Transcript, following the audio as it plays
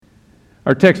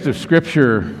Our text of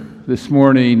Scripture this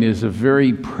morning is a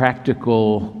very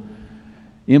practical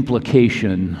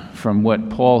implication from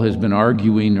what Paul has been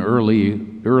arguing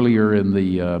earlier in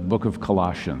the book of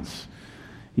Colossians.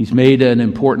 He's made an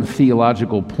important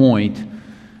theological point,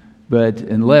 but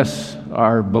unless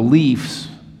our beliefs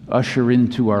usher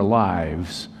into our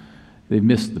lives, they've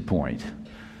missed the point.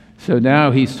 So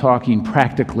now he's talking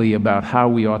practically about how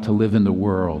we ought to live in the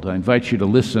world. I invite you to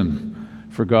listen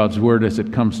for God's word as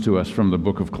it comes to us from the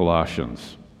book of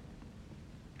Colossians.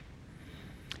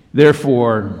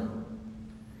 Therefore,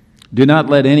 do not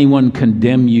let anyone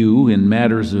condemn you in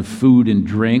matters of food and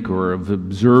drink or of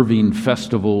observing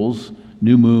festivals,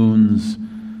 new moons,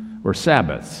 or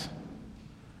Sabbaths.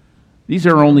 These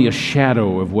are only a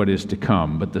shadow of what is to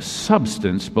come, but the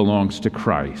substance belongs to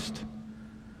Christ.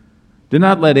 Do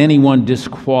not let anyone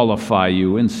disqualify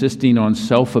you, insisting on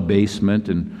self-abasement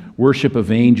and worship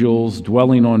of angels,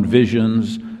 dwelling on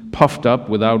visions, puffed up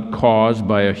without cause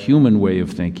by a human way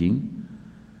of thinking,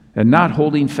 and not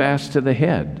holding fast to the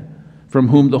head, from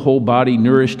whom the whole body,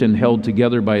 nourished and held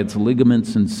together by its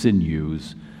ligaments and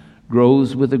sinews,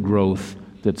 grows with a growth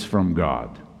that's from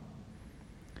God.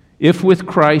 If with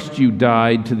Christ you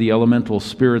died to the elemental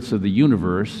spirits of the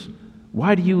universe,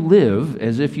 why do you live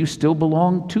as if you still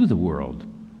belong to the world?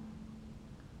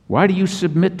 Why do you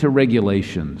submit to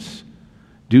regulations?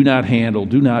 Do not handle,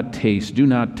 do not taste, do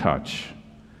not touch.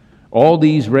 All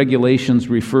these regulations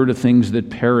refer to things that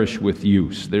perish with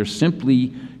use. They're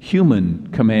simply human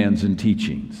commands and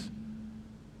teachings.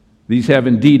 These have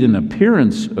indeed an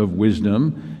appearance of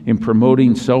wisdom in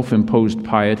promoting self-imposed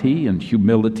piety and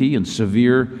humility and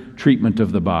severe treatment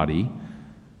of the body,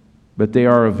 but they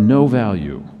are of no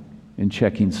value in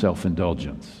checking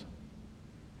self-indulgence.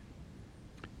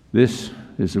 This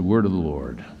is the word of the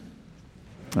Lord.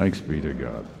 Thanks be to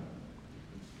God.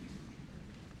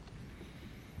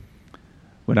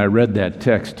 When I read that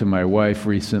text to my wife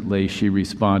recently, she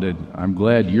responded, "I'm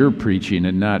glad you're preaching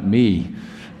and not me."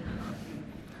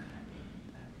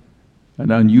 An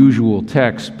unusual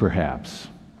text, perhaps.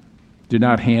 Do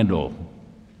not handle,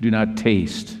 do not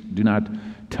taste, do not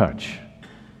touch.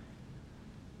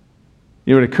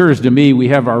 You know, it occurs to me we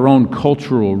have our own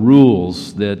cultural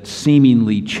rules that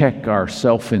seemingly check our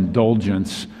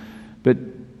self-indulgence, but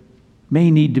may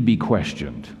need to be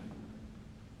questioned.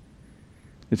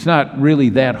 It's not really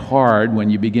that hard when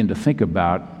you begin to think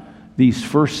about these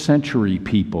first century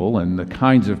people and the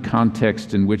kinds of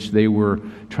context in which they were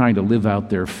trying to live out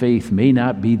their faith may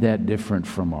not be that different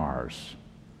from ours.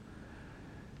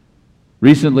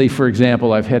 Recently, for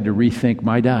example, I've had to rethink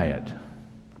my diet.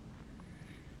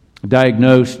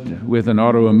 Diagnosed with an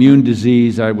autoimmune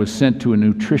disease, I was sent to a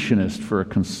nutritionist for a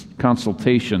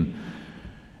consultation.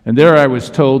 And there I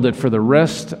was told that for the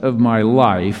rest of my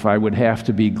life, I would have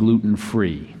to be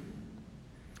gluten-free.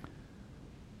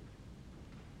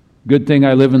 Good thing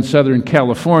I live in Southern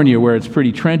California where it's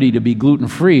pretty trendy to be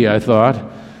gluten-free, I thought.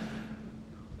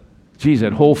 Geez,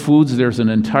 at Whole Foods, there's an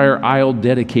entire aisle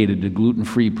dedicated to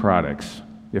gluten-free products.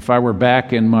 If I were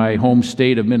back in my home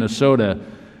state of Minnesota,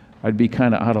 I'd be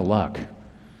kind of out of luck.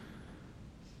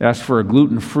 Ask for a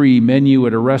gluten-free menu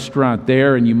at a restaurant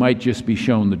there, and you might just be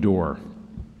shown the door.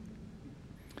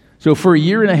 So for a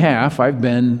year and a half, I've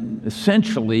been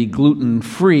essentially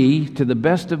gluten-free to the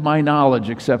best of my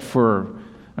knowledge, except for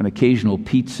an occasional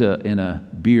pizza and a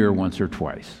beer once or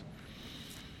twice.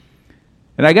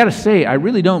 And I got to say, I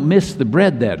really don't miss the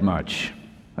bread that much.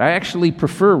 I actually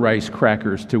prefer rice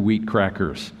crackers to wheat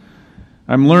crackers.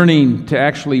 I'm learning to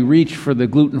actually reach for the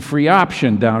gluten-free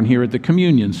option down here at the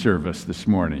communion service this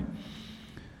morning.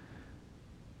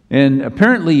 And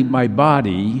apparently my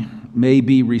body may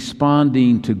be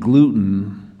responding to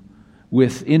gluten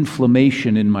with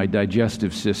inflammation in my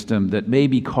digestive system that may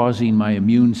be causing my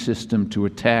immune system to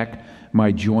attack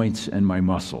my joints and my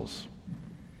muscles.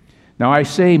 Now I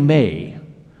say may,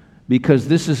 because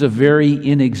this is a very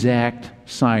inexact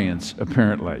science,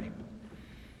 apparently.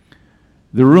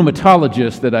 The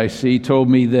rheumatologist that I see told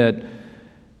me that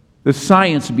the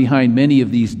science behind many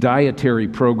of these dietary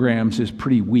programs is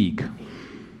pretty weak,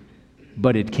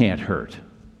 but it can't hurt.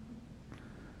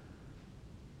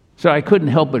 So I couldn't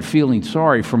help but feeling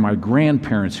sorry for my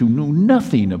grandparents who knew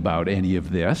nothing about any of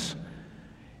this.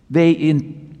 They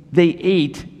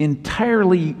ate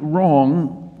entirely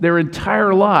wrong their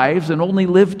entire lives and only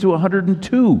lived to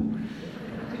 102.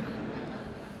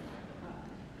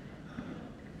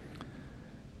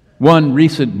 One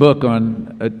recent book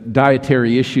on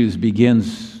dietary issues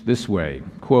begins this way,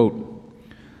 quote,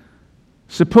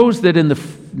 "Suppose that in the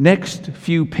next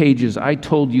few pages I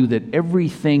told you that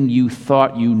everything you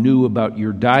thought you knew about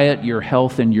your diet, your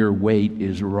health, and your weight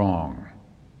is wrong.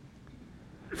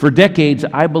 For decades,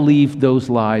 I believed those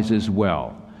lies as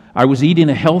well. I was eating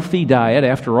a healthy diet.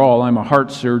 After all, I'm a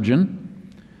heart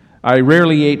surgeon. I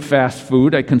rarely ate fast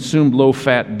food. I consumed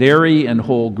low-fat dairy and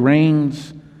whole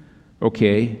grains.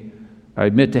 Okay, I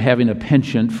admit to having a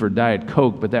penchant for Diet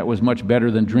Coke, but that was much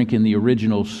better than drinking the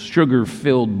original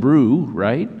sugar-filled brew,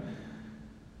 right?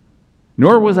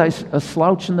 Nor was I a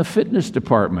slouch in the fitness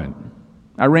department.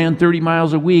 I ran 30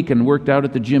 miles a week and worked out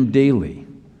at the gym daily.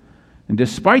 And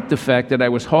despite the fact that I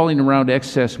was hauling around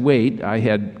excess weight, I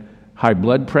had high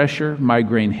blood pressure,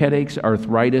 migraine headaches,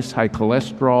 arthritis, high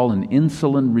cholesterol, and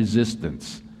insulin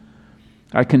resistance.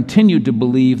 I continued to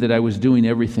believe that I was doing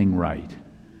everything right.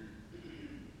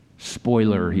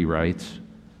 Spoiler, he writes,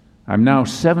 I'm now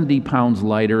 70 pounds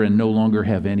lighter and no longer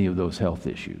have any of those health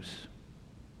issues.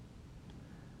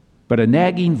 But a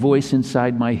nagging voice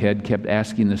inside my head kept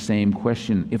asking the same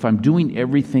question. If I'm doing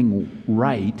everything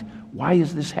right, why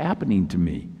is this happening to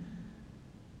me?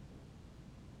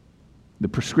 The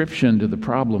prescription to the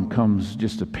problem comes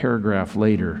just a paragraph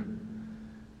later.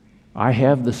 I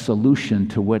have the solution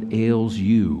to what ails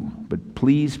you, but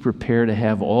please prepare to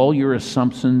have all your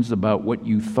assumptions about what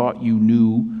you thought you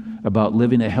knew about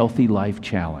living a healthy life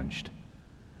challenged.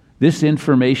 This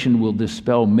information will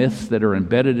dispel myths that are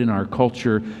embedded in our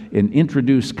culture and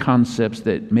introduce concepts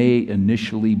that may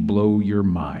initially blow your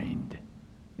mind.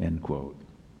 End quote.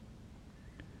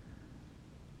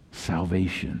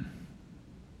 Salvation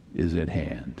is at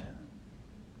hand.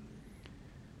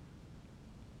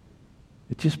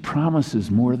 It just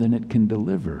promises more than it can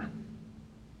deliver.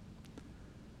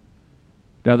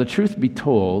 Now, the truth be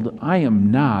told, I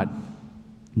am not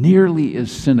nearly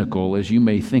as cynical as you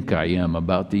may think I am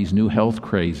about these new health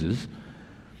crazes,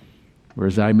 or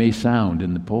as I may sound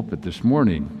in the pulpit this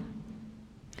morning.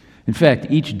 In fact,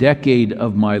 each decade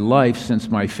of my life since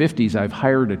my 50s, I've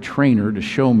hired a trainer to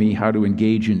show me how to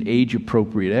engage in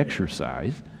age-appropriate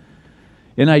exercise.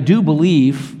 And I do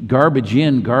believe garbage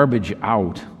in, garbage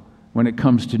out when it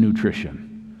comes to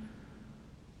nutrition.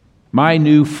 My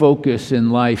new focus in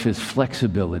life is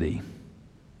flexibility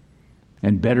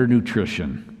and better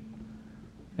nutrition.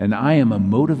 And I am a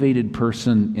motivated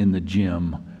person in the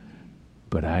gym,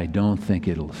 but I don't think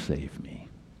it'll save me.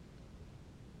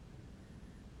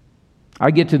 I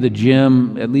get to the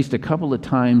gym at least a couple of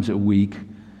times a week,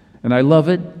 and I love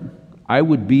it. I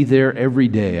would be there every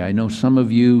day. I know some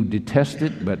of you detest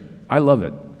it, but I love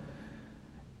it.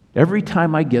 Every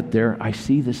time I get there, I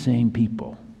see the same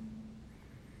people.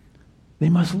 They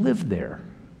must live there.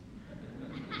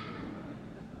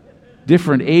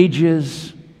 Different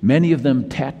ages, many of them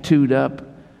tattooed up,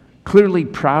 clearly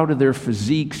proud of their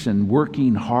physiques and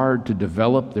working hard to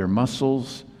develop their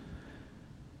muscles.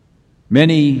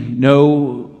 Many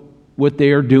know what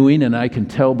they are doing, and I can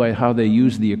tell by how they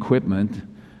use the equipment.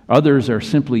 Others are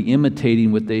simply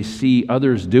imitating what they see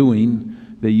others doing.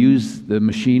 They use the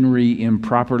machinery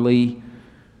improperly.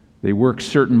 They work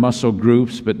certain muscle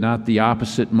groups, but not the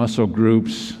opposite muscle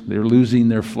groups. They're losing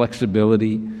their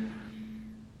flexibility.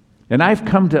 And I've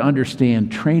come to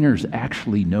understand trainers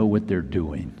actually know what they're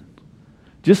doing.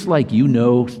 Just like you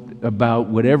know about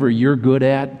whatever you're good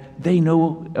at, they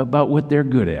know about what they're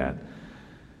good at.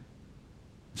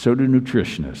 So do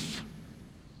nutritionists.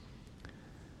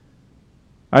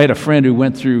 I had a friend who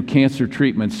went through cancer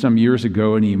treatment some years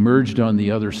ago, and he emerged on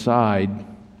the other side,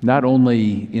 not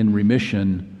only in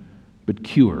remission, but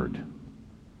cured.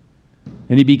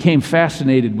 And he became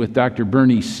fascinated with Dr.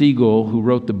 Bernie Siegel, who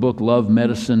wrote the book Love,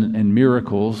 Medicine, and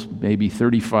Miracles, maybe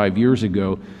 35 years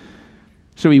ago.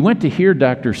 So he went to hear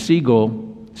Dr.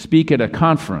 Siegel speak at a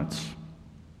conference.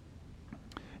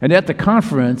 And at the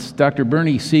conference, Dr.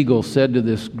 Bernie Siegel said to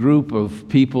this group of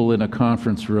people in a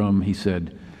conference room, he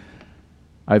said,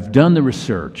 I've done the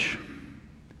research.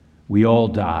 We all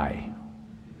die.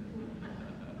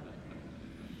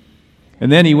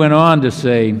 And then he went on to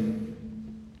say,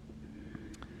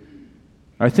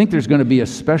 I think there's going to be a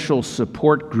special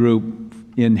support group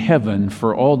in heaven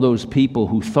for all those people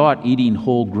who thought eating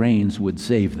whole grains would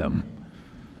save them.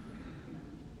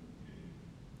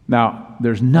 Now,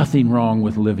 there's nothing wrong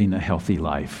with living a healthy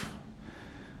life.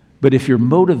 But if your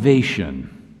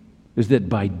motivation is that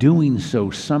by doing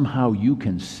so somehow you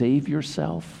can save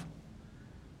yourself,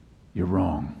 you're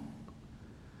wrong.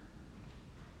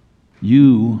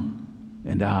 You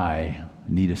and I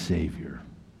need a Savior.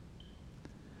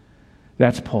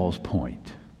 That's Paul's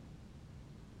point.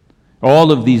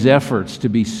 All of these efforts to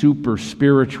be super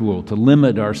spiritual, to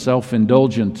limit our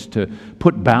self-indulgence, to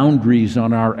put boundaries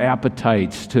on our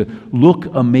appetites, to look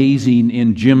amazing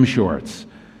in gym shorts,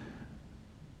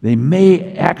 they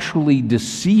may actually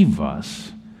deceive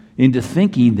us into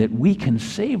thinking that we can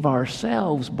save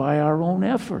ourselves by our own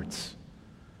efforts.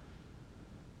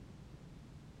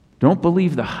 Don't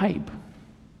believe the hype.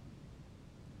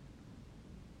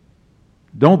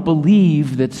 Don't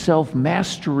believe that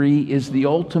self-mastery is the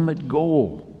ultimate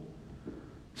goal.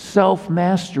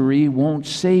 Self-mastery won't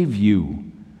save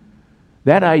you.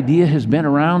 That idea has been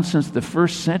around since the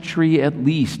first century at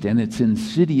least, and it's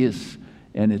insidious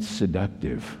and it's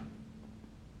seductive.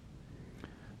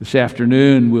 This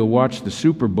afternoon, we'll watch the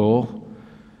Super Bowl,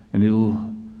 and it'll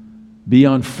be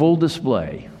on full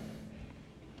display.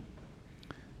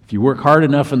 If you work hard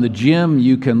enough in the gym,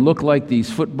 you can look like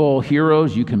these football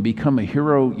heroes. You can become a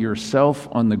hero yourself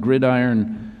on the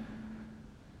gridiron.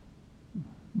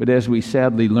 But as we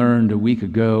sadly learned a week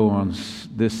ago on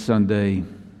this Sunday,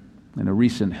 in a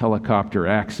recent helicopter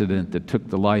accident that took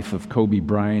the life of Kobe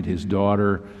Bryant, his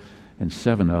daughter, and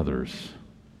 7 others,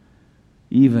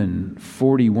 even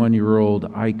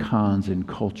 41-year-old icons and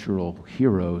cultural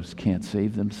heroes can't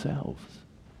save themselves.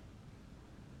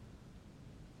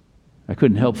 I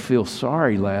couldn't help feel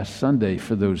sorry last Sunday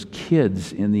for those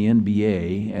kids in the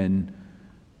NBA, and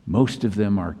most of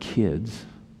them are kids,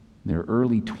 in their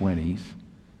early 20s.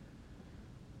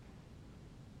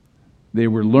 They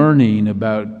were learning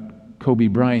about Kobe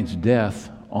Bryant's death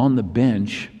on the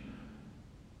bench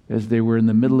as they were in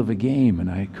the middle of a game,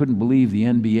 and I couldn't believe the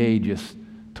NBA just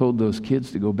told those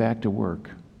kids to go back to work.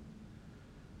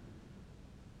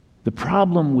 The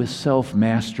problem with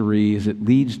self-mastery is it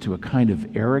leads to a kind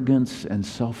of arrogance and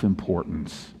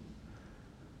self-importance.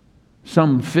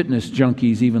 Some fitness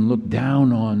junkies even look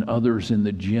down on others in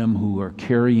the gym who are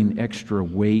carrying extra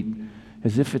weight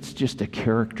as if it's just a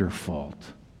character fault.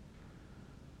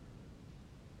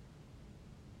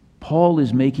 Paul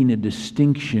is making a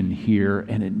distinction here,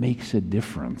 and it makes a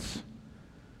difference.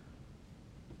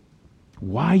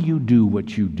 Why you do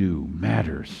what you do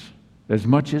matters as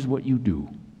much as what you do.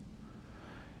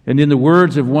 And in the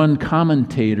words of one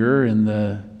commentator in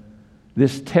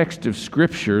this text of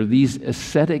Scripture, these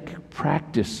ascetic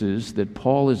practices that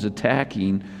Paul is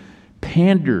attacking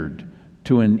pandered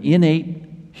to an innate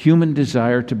human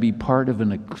desire to be part of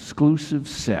an exclusive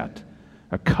set,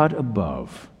 a cut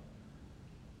above,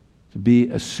 to be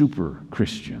a super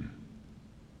Christian.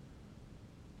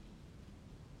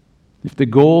 If the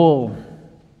goal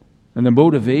and the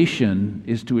motivation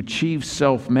is to achieve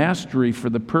self-mastery for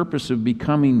the purpose of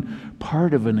becoming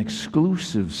part of an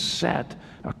exclusive set,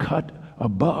 a cut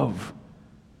above,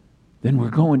 then we're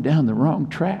going down the wrong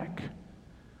track.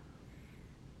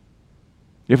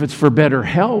 If it's for better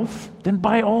health, then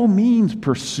by all means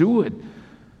pursue it,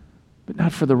 but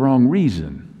not for the wrong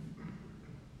reason.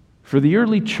 For the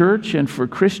early church and for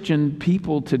Christian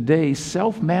people today,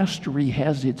 self-mastery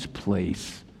has its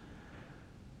place.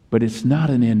 But it's not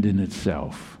an end in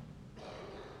itself.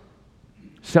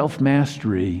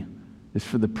 Self-mastery is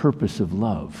for the purpose of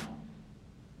love.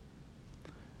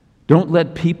 Don't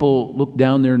let people look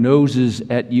down their noses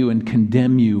at you and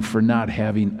condemn you for not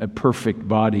having a perfect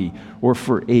body, or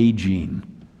for aging,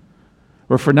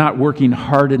 or for not working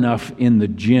hard enough in the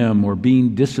gym, or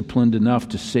being disciplined enough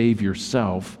to save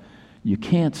yourself. You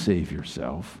can't save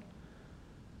yourself.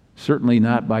 Certainly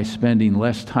not by spending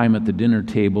less time at the dinner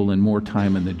table and more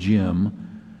time in the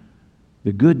gym.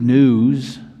 The good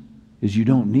news is you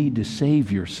don't need to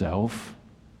save yourself.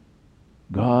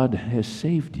 God has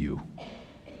saved you.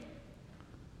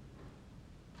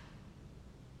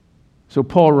 So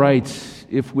Paul writes,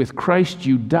 if with Christ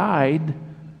you died,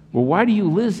 well, why do you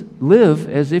live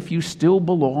as if you still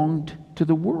belonged to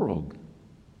the world?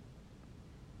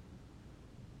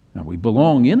 Now, we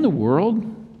belong in the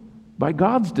world by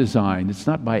God's design. It's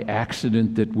not by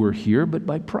accident that we're here, but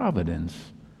by providence.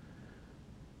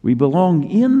 We belong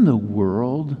in the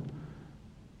world,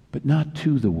 but not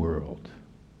to the world.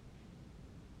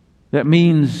 That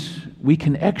means we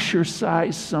can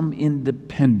exercise some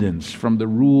independence from the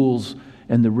rules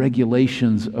and the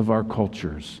regulations of our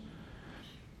cultures.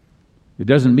 It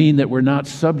doesn't mean that we're not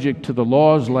subject to the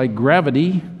laws like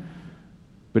gravity,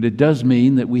 but it does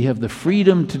mean that we have the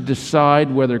freedom to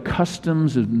decide whether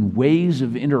customs and ways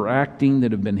of interacting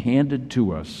that have been handed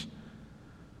to us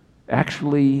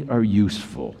actually are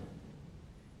useful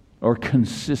or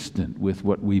consistent with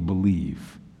what we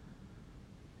believe.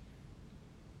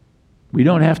 We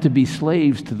don't have to be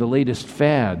slaves to the latest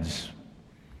fads.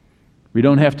 We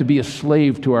don't have to be a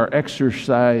slave to our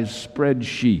exercise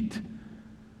spreadsheet.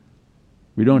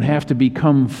 We don't have to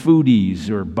become foodies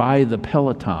or buy the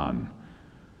Peloton,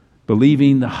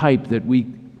 believing the hype that we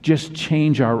just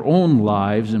change our own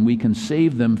lives and we can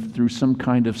save them through some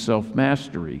kind of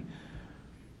self-mastery.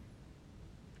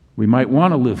 We might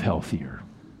want to live healthier.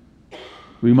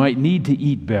 We might need to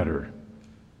eat better.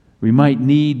 We might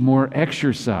need more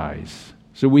exercise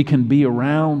so we can be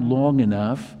around long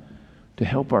enough to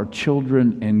help our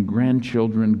children and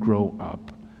grandchildren grow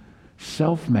up.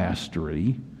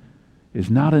 Self-mastery is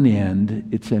not an end,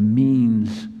 it's a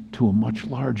means to a much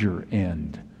larger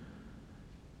end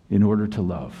in order to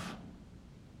love.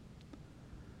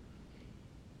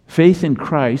 Faith in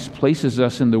Christ places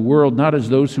us in the world not as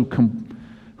those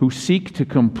who seek to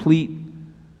complete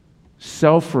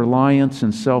self-reliance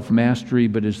and self-mastery,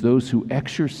 but as those who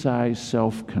exercise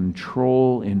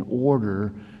self-control in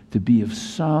order to be of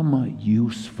some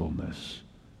usefulness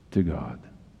to God.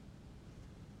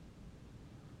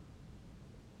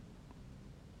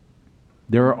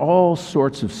 There are all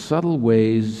sorts of subtle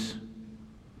ways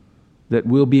that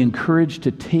we'll be encouraged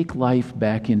to take life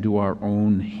back into our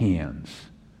own hands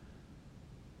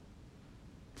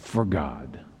for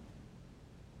God.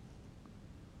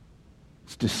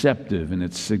 It's deceptive and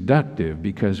it's seductive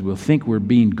because we'll think we're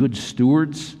being good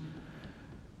stewards,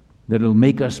 that it'll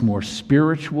make us more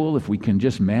spiritual if we can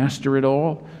just master it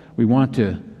all. We want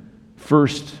to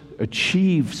first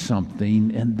achieve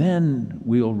something, and then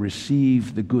we'll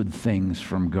receive the good things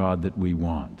from God that we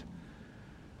want.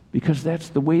 Because that's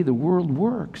the way the world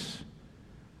works.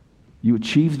 You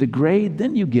achieve the grade,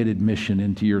 then you get admission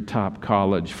into your top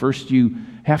college. First you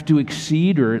have to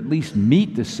exceed or at least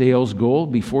meet the sales goal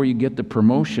before you get the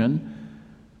promotion.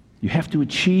 You have to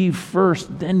achieve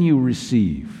first, then you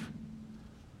receive.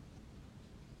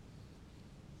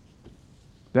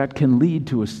 That can lead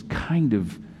to a kind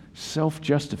of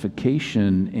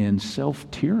self-justification and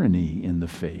self-tyranny in the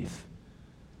faith.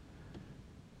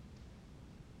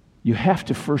 You have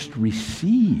to first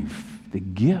receive the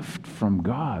gift from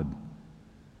God,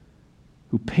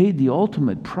 who paid the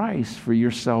ultimate price for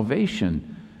your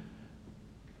salvation.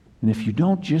 And if you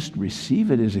don't just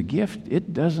receive it as a gift,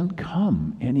 it doesn't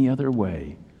come any other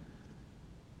way.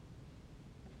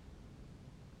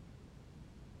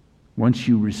 Once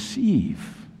you receive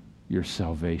your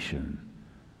salvation,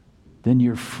 then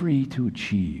you're free to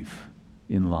achieve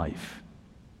in life.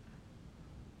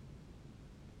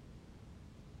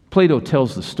 Plato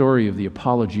tells the story of the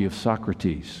apology of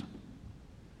Socrates.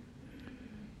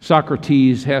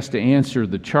 Socrates has to answer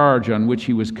the charge on which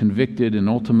he was convicted and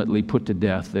ultimately put to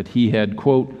death, that he had,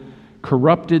 quote,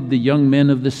 corrupted the young men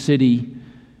of the city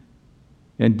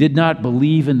and did not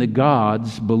believe in the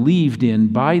gods believed in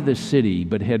by the city,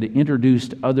 but had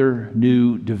introduced other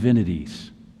new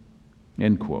divinities,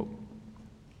 end quote.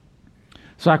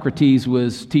 Socrates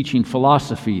was teaching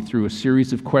philosophy through a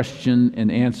series of question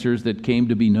and answers that came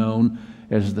to be known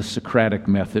as the Socratic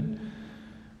method,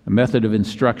 a method of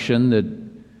instruction that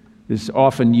is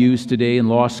often used today in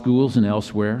law schools and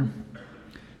elsewhere.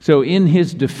 So in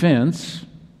his defense,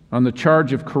 on the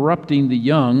charge of corrupting the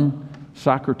young,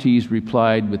 Socrates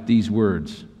replied with these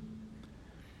words,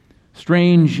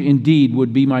 "Strange indeed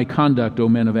would be my conduct, O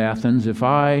men of Athens, if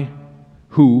I,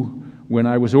 who, when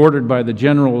I was ordered by the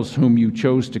generals whom you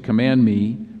chose to command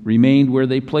me, remained where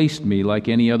they placed me like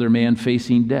any other man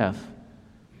facing death.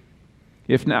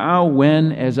 If now,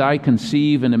 when, as I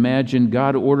conceive and imagine,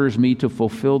 God orders me to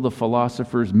fulfill the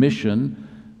philosopher's mission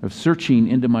of searching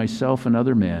into myself and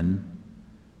other men,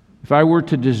 if I were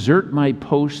to desert my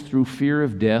post through fear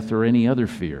of death or any other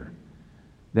fear,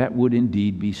 that would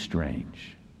indeed be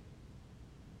strange.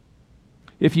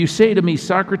 If you say to me,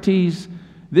 Socrates,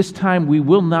 this time we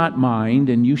will not mind,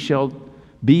 and you shall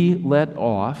be let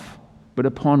off, but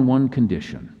upon one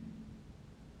condition,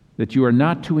 that you are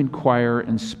not to inquire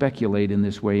and speculate in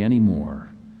this way anymore,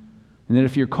 and that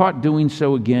if you're caught doing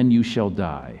so again, you shall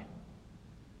die.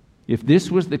 If this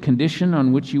was the condition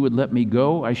on which you would let me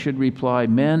go, I should reply,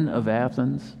 men of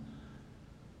Athens,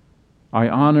 I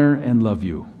honor and love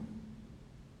you,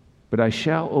 but I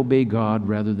shall obey God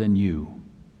rather than you.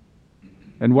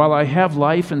 And while I have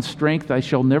life and strength, I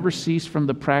shall never cease from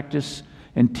the practice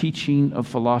and teaching of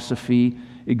philosophy,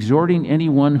 exhorting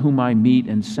anyone whom I meet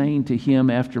and saying to him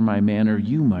after my manner,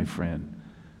 you, my friend,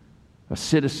 a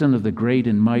citizen of the great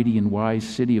and mighty and wise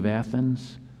city of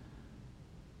Athens,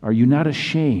 are you not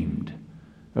ashamed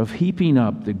of heaping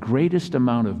up the greatest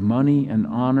amount of money and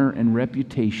honor and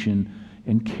reputation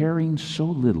and caring so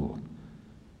little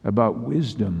about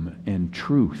wisdom and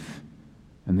truth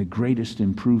and the greatest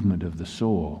improvement of the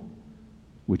soul,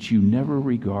 which you never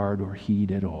regard or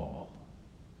heed at all?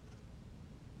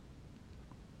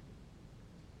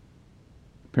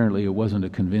 Apparently, it wasn't a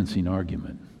convincing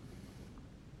argument.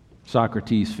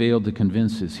 Socrates failed to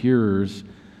convince his hearers.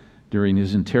 During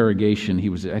his interrogation, he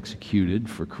was executed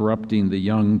for corrupting the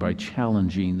young by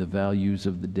challenging the values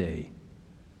of the day.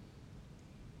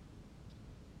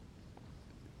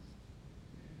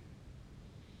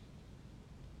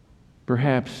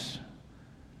 perhaps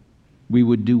we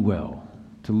would do well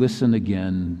to listen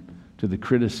again to the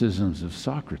criticisms of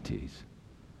Socrates.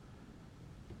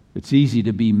 It's easy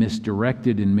to be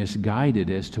misdirected and misguided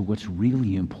as to what's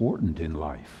really important in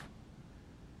life.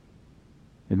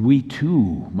 And we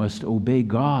too must obey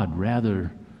God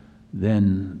rather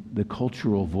than the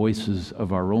cultural voices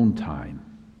of our own time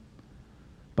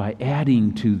by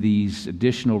adding to these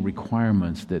additional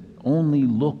requirements that only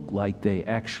look like they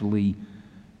actually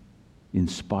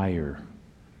inspire,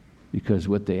 because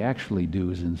what they actually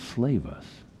do is enslave us.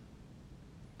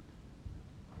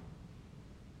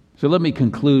 So let me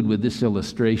conclude with this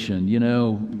illustration.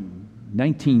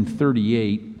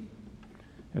 1938,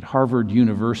 at Harvard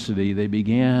University, they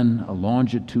began a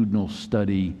longitudinal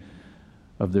study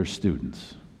of their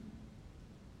students.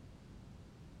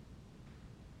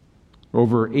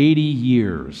 Over 80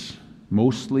 years,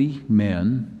 mostly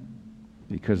men,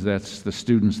 because that's the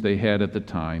students they had at the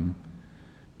time,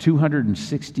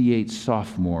 268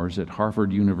 sophomores at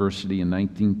Harvard University in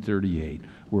 1938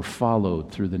 were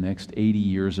followed through the next 80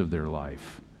 years of their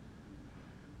life.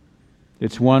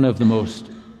 It's one of the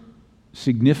most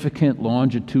significant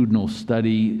longitudinal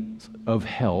studies of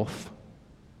health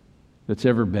that's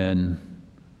ever been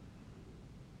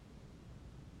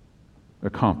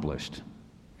accomplished.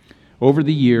 Over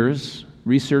the years,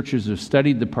 researchers have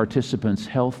studied the participants'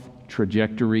 health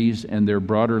trajectories and their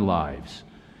broader lives,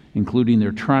 including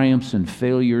their triumphs and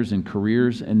failures in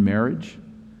careers and marriage.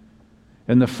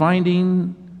 And the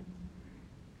findings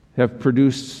have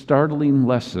produced startling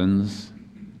lessons,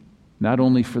 not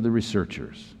only for the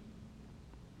researchers.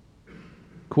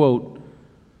 Quote,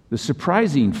 "The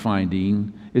surprising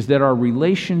finding is that our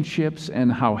relationships and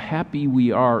how happy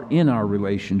we are in our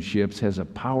relationships has a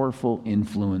powerful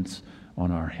influence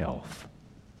on our health,"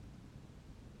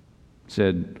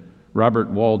 said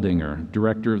Robert Waldinger,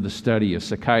 director of the study, a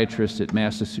psychiatrist at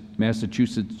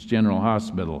Massachusetts General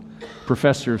Hospital,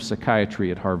 professor of psychiatry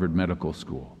at Harvard Medical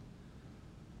School.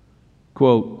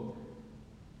 Quote,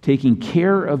 "Taking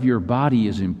care of your body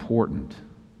is important,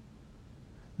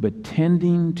 but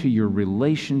tending to your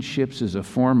relationships is a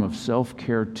form of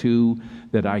self-care too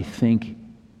that I think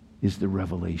is the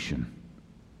revelation.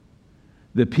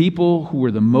 The people who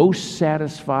were the most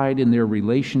satisfied in their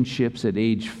relationships at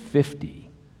age 50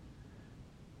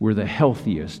 were the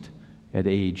healthiest at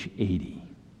age 80.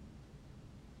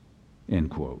 End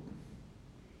quote.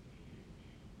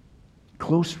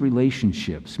 Close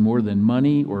relationships, more than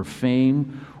money or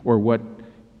fame or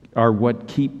what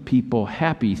keep people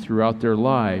happy throughout their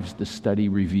lives, the study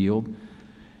revealed.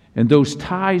 And those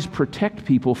ties protect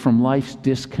people from life's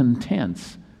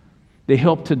discontents. They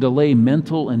help to delay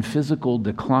mental and physical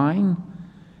decline.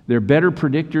 They're better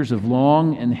predictors of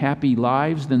long and happy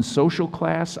lives than social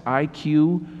class,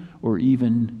 IQ, or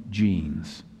even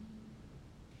genes.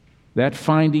 That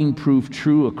finding proved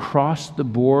true across the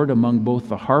board among both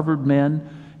the Harvard men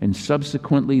and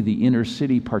subsequently the inner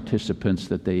city participants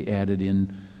that they added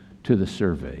in to the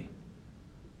survey.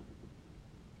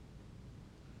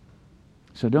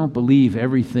 So don't believe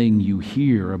everything you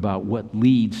hear about what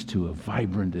leads to a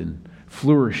vibrant and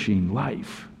flourishing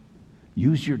life.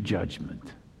 Use your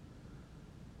judgment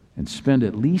and spend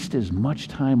at least as much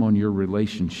time on your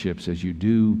relationships as you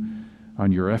do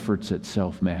on your efforts at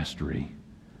self-mastery.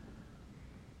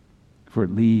 For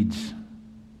it leads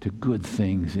to good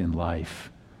things in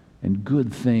life and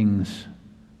good things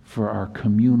for our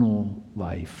communal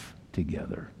life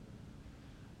together.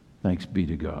 Thanks be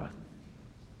to God.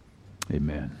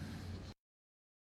 Amen.